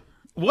 welcome.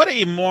 What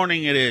a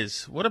morning it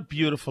is. What a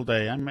beautiful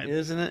day.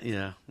 Isn't it?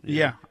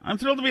 Yeah. I'm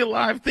thrilled to be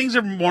alive. Things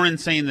are more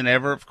insane than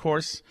ever, of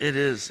course. It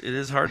is. It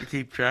is hard to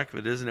keep track of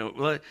it, isn't it?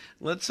 Well,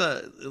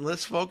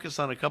 let's focus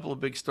on a couple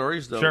of big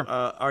stories, though. Sure.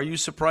 Are you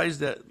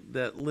surprised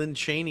that Lynn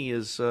Cheney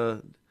is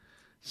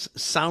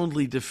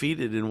soundly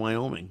defeated in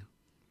Wyoming?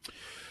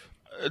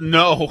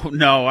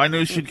 No. I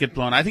knew she'd get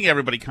blown. I think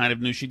everybody kind of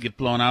knew she'd get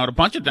blown out. A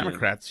bunch of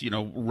Democrats,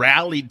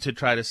 rallied to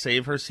try to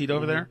save her seat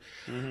over there.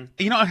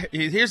 Mm-hmm.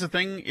 Here's the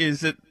thing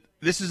is that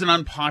this is an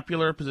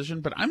unpopular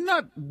position, but I'm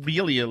not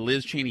really a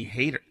Liz Cheney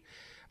hater.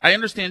 I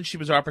understand she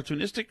was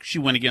opportunistic. She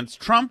went against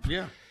Trump.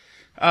 Yeah.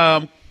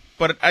 But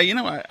But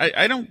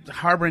I don't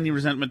harbor any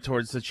resentment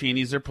towards the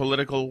Cheneys. They're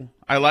political.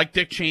 I like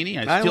Dick Cheney.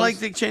 I like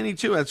Dick Cheney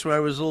too. That's why I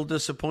was a little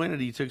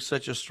disappointed he took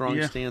such a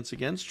strong stance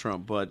against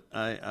Trump. But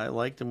I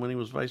liked him when he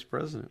was vice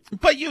president.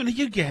 But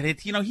you get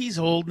it. He's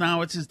old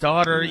now. It's his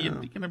daughter.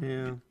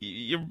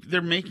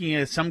 They're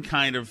making some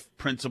kind of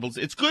principles.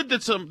 It's good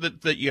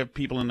that that you have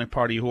people in the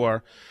party who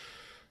are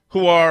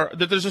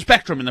that there's a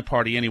spectrum in the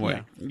party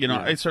anyway.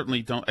 I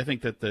certainly don't. I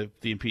think that the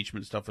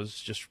impeachment stuff is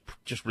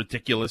just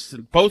ridiculous.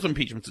 Both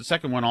impeachments. The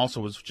second one also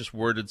was just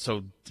worded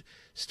so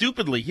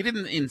stupidly. He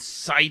didn't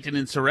incite an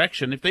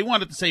insurrection. If they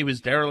wanted to say he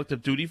was derelict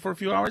of duty for a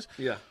few hours,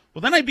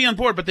 well, then I'd be on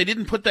board. But they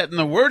didn't put that in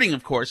the wording,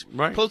 of course.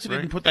 Right. Pelosi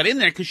didn't put that in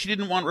there because she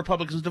didn't want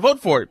Republicans to vote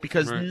for it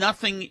because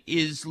nothing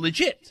is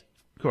legit.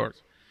 Of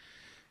course.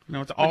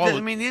 It's all.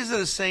 These are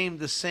the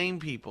same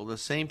people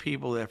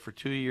that for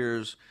 2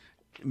 years.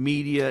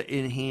 Media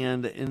in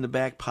hand, in the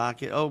back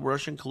pocket. Oh,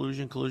 Russian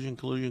collusion.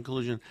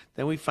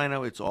 Then we find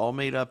out it's all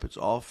made up, it's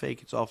all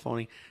fake, it's all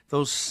phony.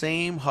 Those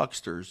same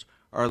hucksters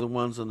are the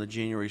ones on the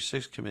January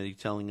 6th committee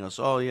telling us,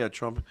 oh, yeah,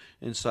 Trump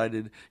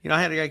incited.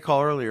 I had a guy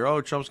call earlier,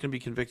 oh, Trump's going to be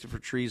convicted for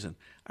treason.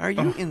 Are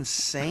you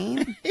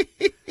insane?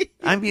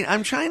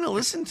 I'm trying to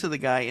listen to the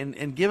guy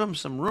and give him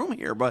some room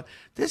here, but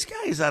this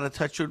guy is out of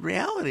touch with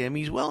reality.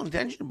 He's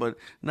well-intentioned, but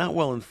not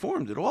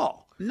well-informed at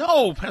all.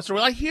 No, Pastor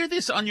Will, I hear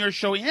this on your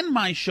show and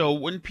my show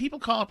when people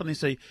call up and they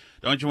say,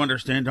 don't you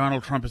understand,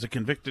 Donald Trump is a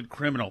convicted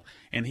criminal,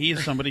 and he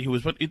is somebody who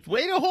was...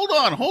 hold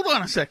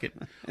on a second.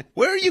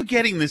 Where are you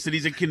getting this, that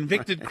he's a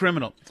convicted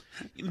criminal?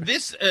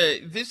 This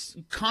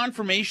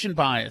confirmation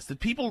bias, that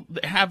people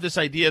have this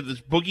idea of this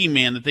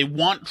boogeyman that they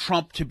want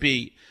Trump to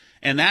be,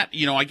 and that,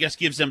 I guess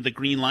gives them the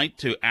green light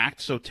to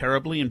act so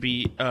terribly and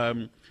be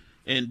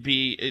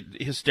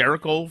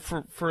hysterical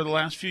for the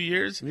last few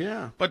years.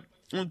 Yeah. But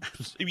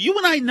you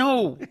and I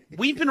know,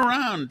 we've been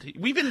around.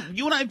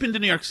 You and I have been to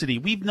New York City.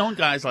 We've known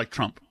guys like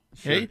Trump.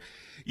 Okay,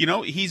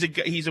 sure.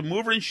 He's a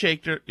mover and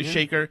shaker.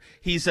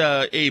 He's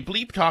a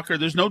bleep talker.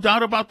 There's no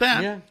doubt about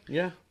that.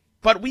 Yeah.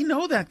 But we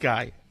know that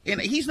guy,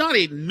 and he's not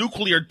a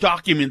nuclear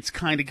documents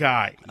kind of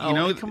guy.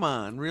 Come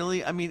on,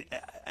 really?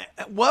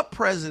 What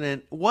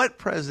president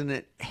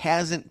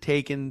hasn't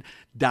taken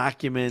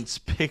documents,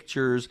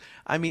 pictures?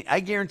 I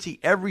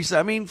guarantee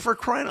for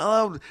crying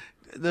out loud.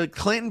 The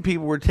Clinton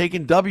people were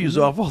taking W's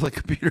off all the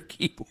computer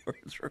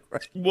keyboards.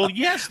 Right? Well,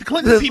 yes, the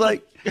Clinton people.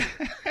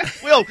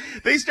 Well,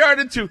 they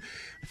started to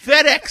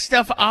FedEx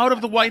stuff out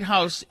of the White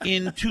House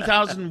in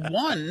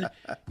 2001.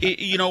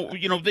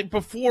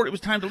 Before it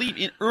was time to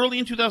leave. Early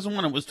in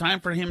 2001, it was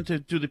time for him to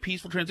do the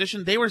peaceful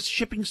transition. They were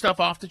shipping stuff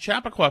off to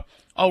Chappaqua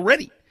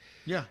already.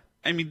 Yeah.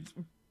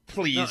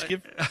 Please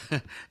give.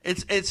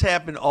 It's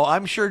happened.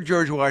 I'm sure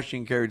George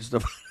Washington carried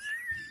stuff.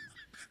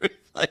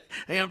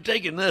 Hey, I'm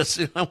taking this.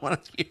 I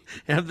want to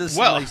have this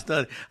in my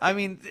study.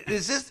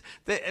 Is this?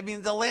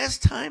 The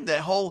last time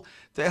that whole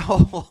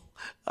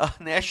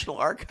National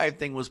Archive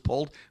thing was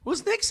pulled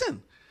was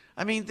Nixon.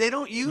 They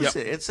don't use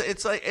it.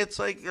 It's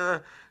like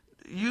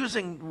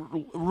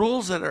using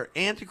rules that are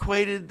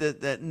antiquated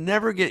that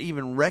never get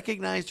even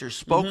recognized or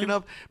spoken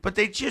of. But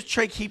they just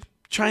keep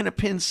trying to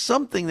pin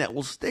something that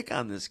will stick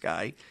on this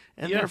guy,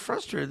 and they're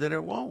frustrated that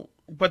it won't.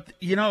 But,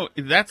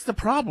 that's the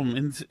problem,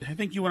 and I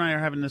think you and I are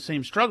having the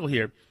same struggle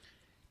here,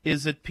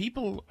 is that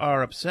people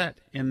are upset,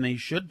 and they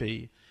should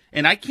be.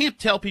 And I can't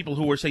tell people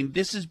who are saying,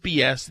 this is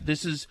BS,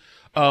 this is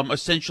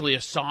essentially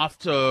a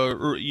soft,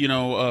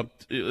 a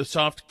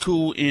soft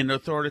coup in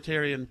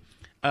authoritarian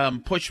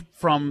push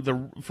from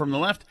the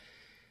left.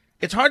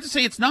 It's hard to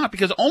say it's not,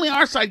 because only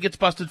our side gets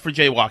busted for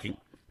jaywalking.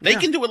 They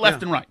can do it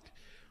left and right.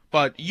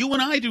 But you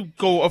and I do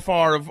go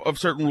afar of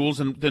certain rules,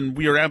 and then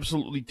we are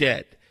absolutely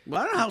dead. Well,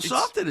 I don't know how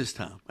soft it is,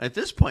 Tom. At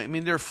this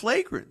point, they're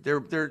flagrant.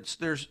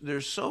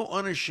 They're so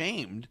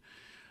unashamed.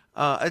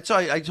 I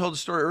told the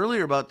story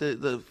earlier about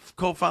the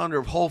co-founder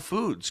of Whole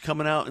Foods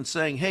coming out and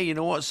saying, "Hey, you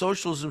know what?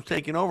 Socialism's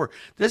taking over."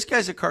 This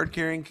guy's a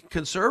card-carrying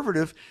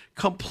conservative,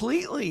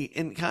 completely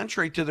in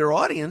contrary to their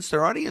audience.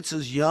 Their audience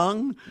is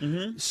young,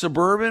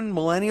 suburban,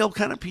 millennial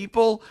kind of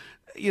people.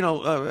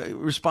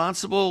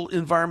 Responsible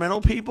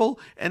environmental people.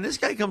 And this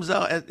guy comes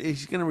out,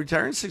 he's going to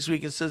retire in 6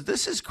 weeks and says,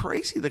 this is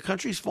crazy. The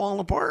country's falling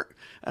apart.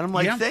 And I'm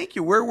like, thank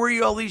you. Where were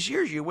you all these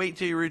years? You wait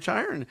until you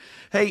retire. And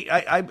hey,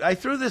 I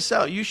threw this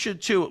out. You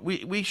should too.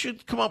 We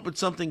should come up with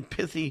something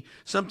pithy,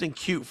 something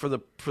cute for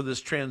this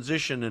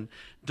transition. And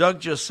Doug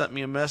just sent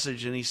me a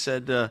message and he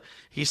said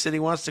he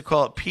wants to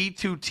call it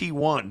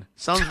P2T1.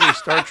 Sounds like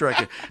Star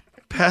Trek.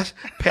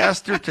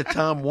 Pastor to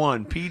Tom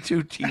 1,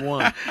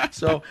 P2T1.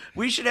 So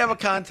we should have a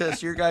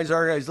contest. Your guys,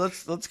 our guys.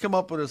 Let's come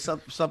up with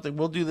something.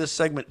 We'll do this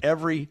segment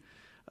every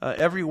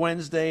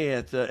Wednesday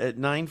at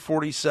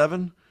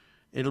 9:47.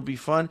 It'll be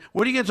fun.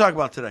 What are you going to talk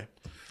about today?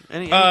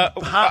 Any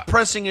hot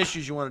pressing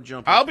issues you want to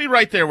jump on? I'll be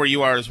right there where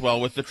you are as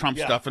well with the Trump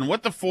stuff and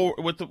what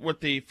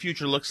the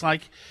future looks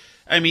like.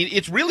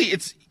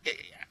 It's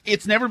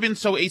never been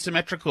so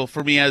asymmetrical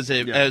for me as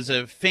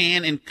a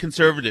fan and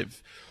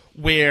conservative,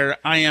 where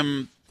I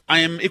am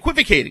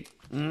equivocating.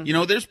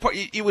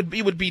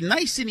 It would be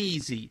nice and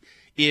easy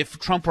if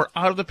Trump were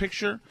out of the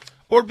picture,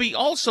 Or B,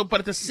 also, but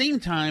at the same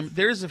time,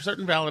 there is a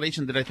certain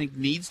validation that I think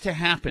needs to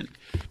happen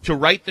to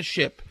right the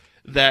ship,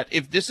 that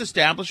if this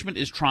establishment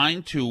is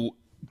trying to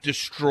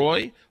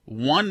destroy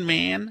one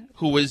man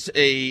who is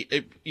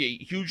a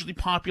hugely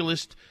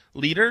populist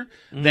leader,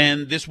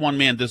 then this one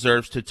man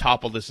deserves to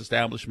topple this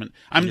establishment.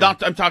 I'm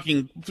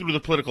talking through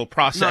the political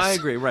process. No, I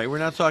agree. Right. We're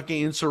not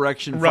talking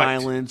insurrection,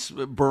 violence,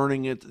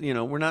 burning it.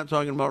 We're not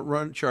talking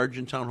about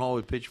charging town hall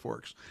with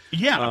pitchforks.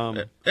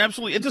 Yeah,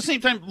 absolutely. At the same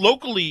time,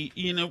 locally,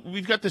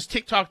 we've got this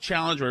TikTok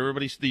challenge where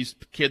these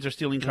kids are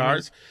stealing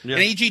cars, and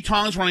A.G.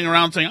 Tong's running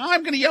around saying,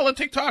 "I'm going to yell at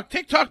TikTok.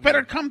 TikTok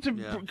better come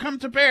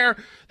to bear.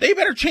 They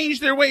better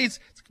change their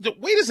ways."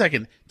 Wait a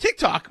second,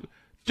 TikTok.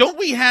 Don't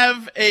we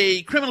have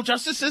a criminal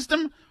justice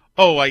system?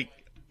 Oh, I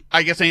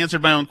guess I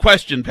answered my own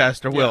question,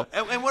 Pastor Will.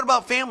 And what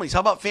about families?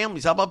 How about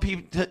families? How about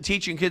people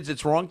teaching kids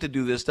it's wrong to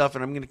do this stuff,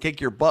 and I'm going to kick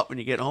your butt when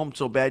you get home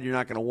so bad you're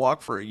not going to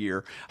walk for a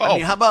year? I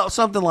mean, how about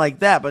something like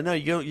that? But no,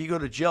 you go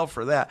to jail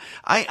for that.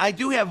 I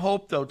do have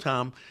hope, though,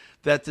 Tom,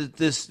 that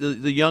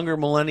the younger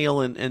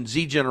millennial and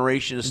Z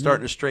generation is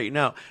starting to straighten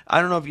out. I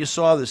don't know if you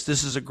saw this.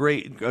 This is a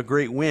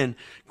great win.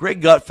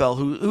 Greg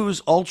Gutfeld,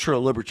 who's ultra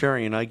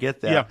libertarian, I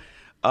get that. Yeah.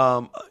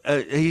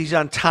 He's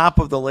on top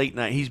of the late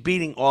night. He's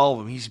beating all of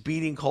them. He's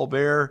beating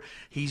Colbert.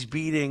 He's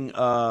beating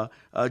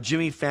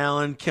Jimmy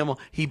Fallon, Kimmel.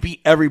 He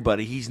beat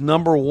everybody. He's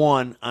number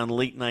one on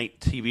late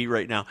night TV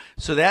right now.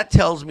 So that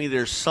tells me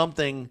there's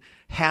something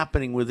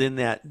happening within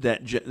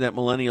that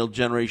millennial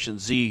Generation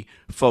Z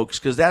folks,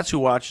 because that's who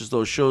watches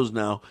those shows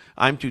now.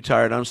 I'm too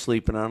tired. I'm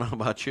sleeping. I don't know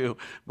about you,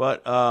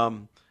 but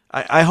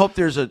I hope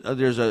there's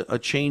a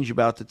change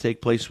about to take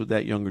place with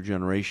that younger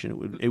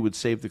generation. It would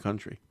save the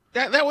country.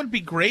 That would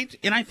be great,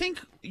 and I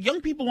think young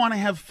people want to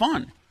have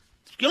fun.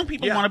 Young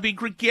people want to be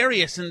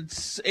gregarious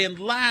and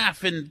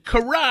laugh and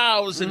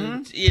carouse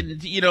and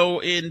meet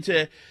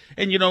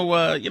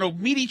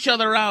each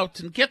other out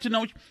and get to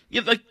know.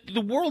 Like,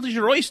 the world is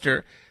your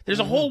oyster. There's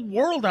a whole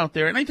world out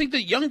there, and I think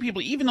that young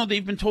people, even though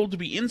they've been told to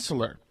be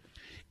insular,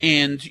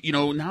 and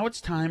now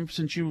it's time,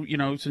 since you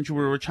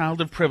were a child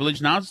of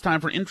privilege, now it's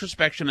time for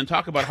introspection and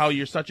talk about how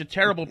you're such a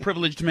terrible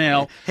privileged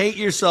male. Hate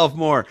yourself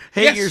more.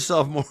 Hate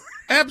yourself more.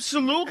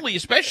 Absolutely,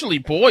 especially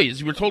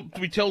boys. We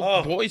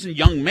tell boys and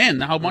young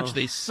men how much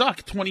they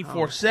suck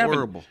 24/7.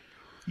 Horrible.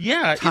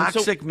 Yeah,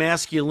 toxic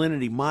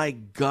masculinity. My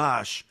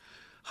gosh,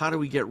 how do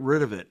we get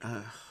rid of it?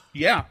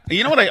 Yeah,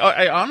 you know what?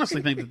 I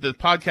honestly think that the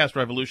podcast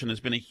revolution has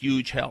been a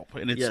huge help,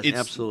 and it's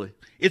absolutely.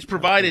 It's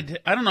provided.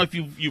 I don't know if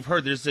you've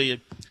heard. There's a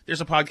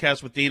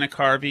podcast with Dana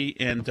Carvey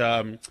and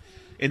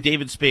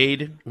David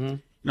Spade. Mm-hmm.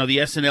 The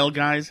SNL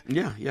guys.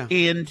 Yeah.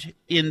 And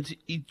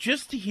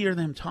just to hear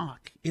them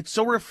talk, it's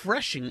so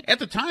refreshing. At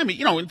the time, in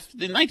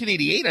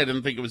 1988, I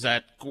didn't think it was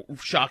that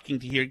shocking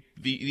to hear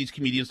these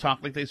comedians talk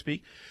like they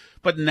speak.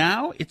 But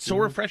now, it's so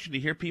refreshing to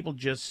hear people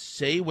just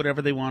say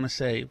whatever they want to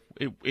say,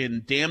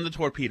 and damn the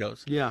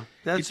torpedoes. Yeah,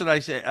 that's what I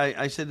say.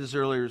 I said this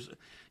earlier.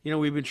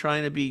 We've been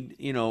trying to be,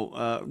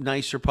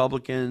 nice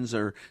Republicans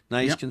or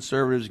nice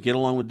conservatives, get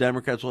along with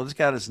Democrats. Well, this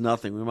got us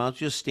nothing. We might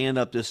just stand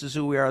up. This is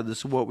who we are. This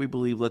is what we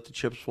believe. Let the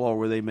chips fall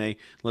where they may.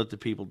 Let the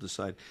people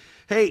decide.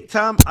 Hey,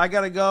 Tom, I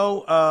got to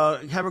go.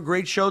 Have a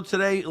great show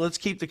today. Let's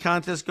keep the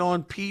contest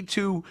going.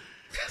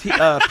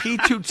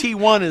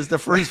 P2T1 is the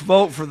first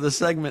vote for the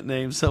segment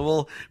name,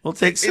 so we'll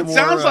take some more. It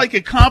sounds like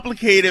a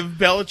complicated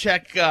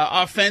Belichick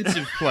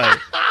offensive play.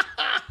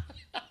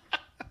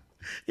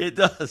 It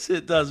does.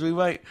 We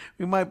might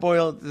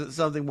boil it to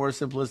something more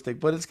simplistic,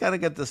 but it's got to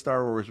get the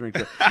Star Wars ring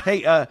to it.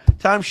 Hey,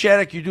 Tom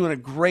Shattuck, you're doing a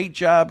great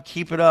job.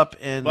 Keep it up,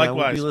 and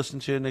we'll be listening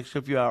to you in the next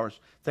few hours.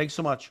 Thanks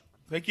so much.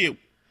 Thank you.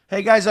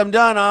 Hey, guys, I'm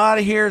done. I'm out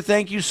of here.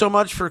 Thank you so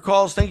much for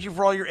calls. Thank you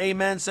for all your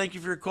amens. Thank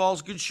you for your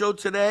calls. Good show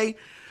today.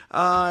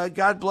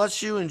 God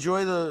bless you.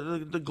 Enjoy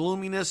the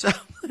gloominess out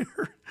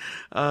there.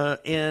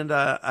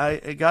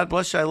 God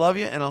bless you. I love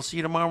you, and I'll see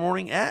you tomorrow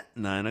morning at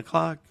 9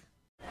 o'clock.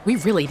 We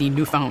really need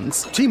new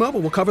phones. T-Mobile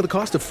will cover the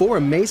cost of 4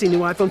 amazing new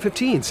iPhone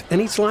 15s, and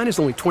each line is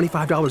only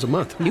 $25 a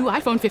month. New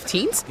iPhone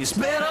 15s? It's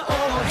better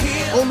over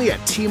here. Only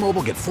at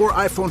T-Mobile, get 4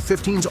 iPhone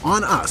 15s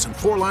on us and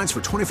 4 lines for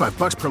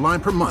 $25 per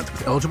line per month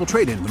with eligible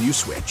trade-in when you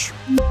switch.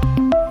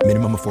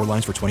 Minimum of 4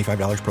 lines for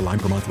 $25 per line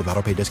per month with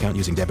autopay discount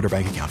using debit or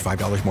bank account.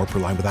 $5 more per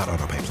line without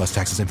autopay, plus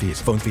taxes and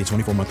fees. Phone fee at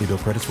 24 monthly bill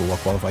credits for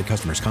well-qualified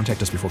customers.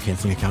 Contact us before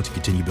canceling account to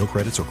continue bill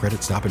credits or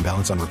credit stop and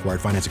balance on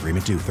required finance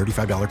agreement due.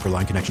 $35 per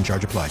line connection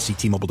charge applies. See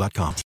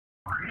T-Mobile.com.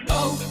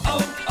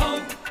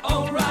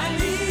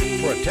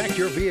 O'Reilly. Protect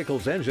your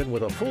vehicle's engine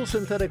with a full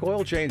synthetic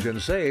oil change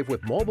and save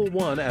with Mobile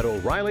One at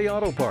O'Reilly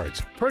Auto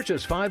Parts.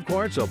 Purchase 5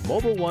 quarts of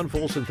Mobile One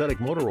full synthetic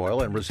motor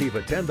oil and receive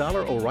a $10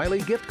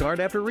 O'Reilly gift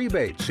card after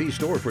rebate. See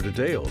store for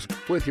details.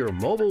 With your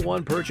Mobile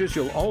One purchase,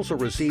 you'll also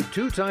receive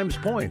 2 times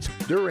points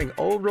during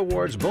O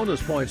Rewards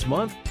Bonus Points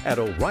Month at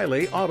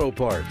O'Reilly Auto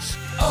Parts.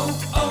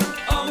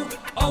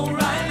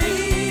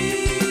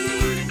 O'Reilly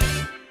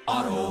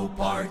Auto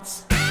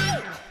Parts.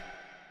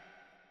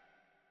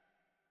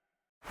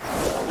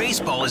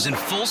 Baseball is in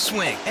full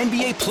swing.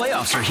 NBA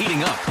playoffs are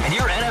heating up, and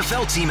your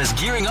NFL team is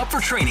gearing up for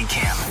training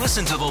camp.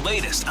 Listen to the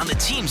latest on the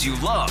teams you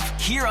love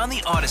here on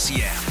the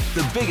Odyssey app.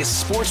 The biggest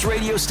sports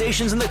radio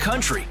stations in the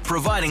country,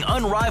 providing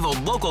unrivaled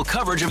local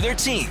coverage of their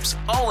teams,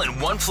 all in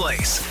one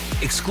place.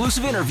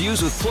 Exclusive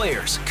interviews with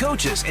players,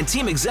 coaches, and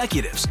team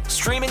executives,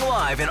 streaming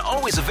live and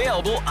always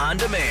available on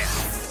demand.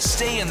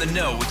 Stay in the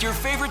know with your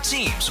favorite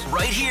teams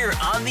right here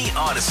on the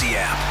Odyssey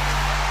app.